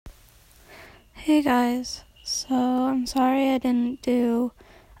Hey guys, so I'm sorry I didn't do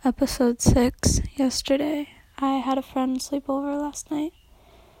episode 6 yesterday. I had a friend sleep over last night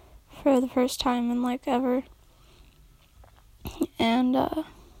for the first time in ever, and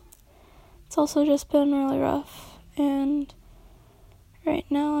it's also just been really rough, and right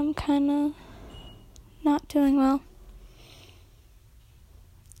now I'm kinda not doing well.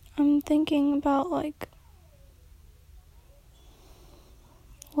 I'm thinking about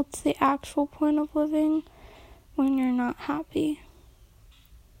what's the actual point of living when you're not happy?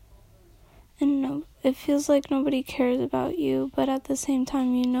 And it feels like nobody cares about you, but at the same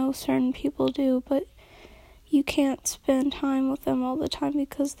time, you know certain people do, but you can't spend time with them all the time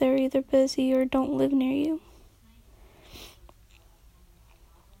because they're either busy or don't live near you.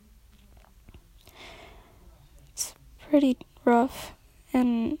 It's pretty rough,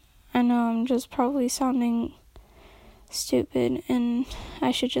 and I know I'm just probably sounding stupid, and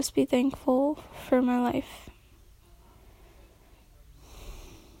I should just be thankful for my life.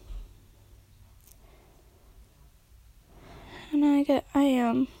 And I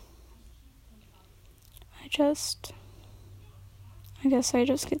am. I guess I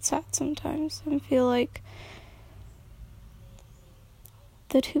just get sad sometimes and feel like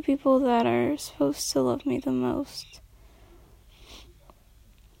the two people that are supposed to love me the most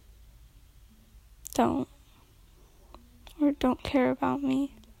don't care about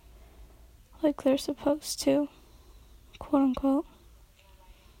me like they're supposed to, quote unquote.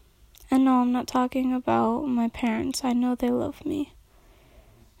 And no, I'm not talking about my parents. I know they love me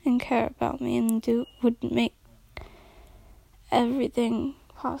and care about me and would make everything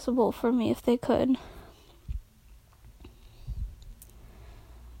possible for me if they could.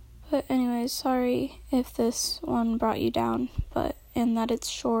 But anyways, sorry if this one brought you down, and that it's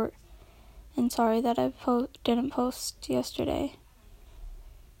short, and sorry that I didn't post yesterday.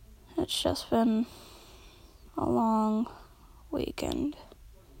 It's just been a long weekend,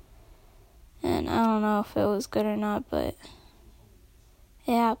 and I don't know if it was good or not, but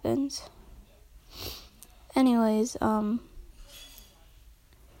it happens. Anyways, I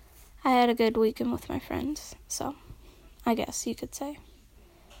had a good weekend with my friends, so I guess you could say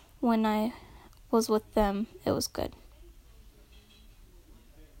when I was with them, it was good.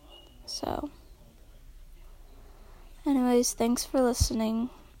 So, anyways, thanks for listening.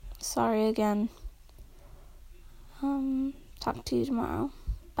 Sorry again. Talk to you tomorrow.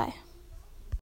 Bye.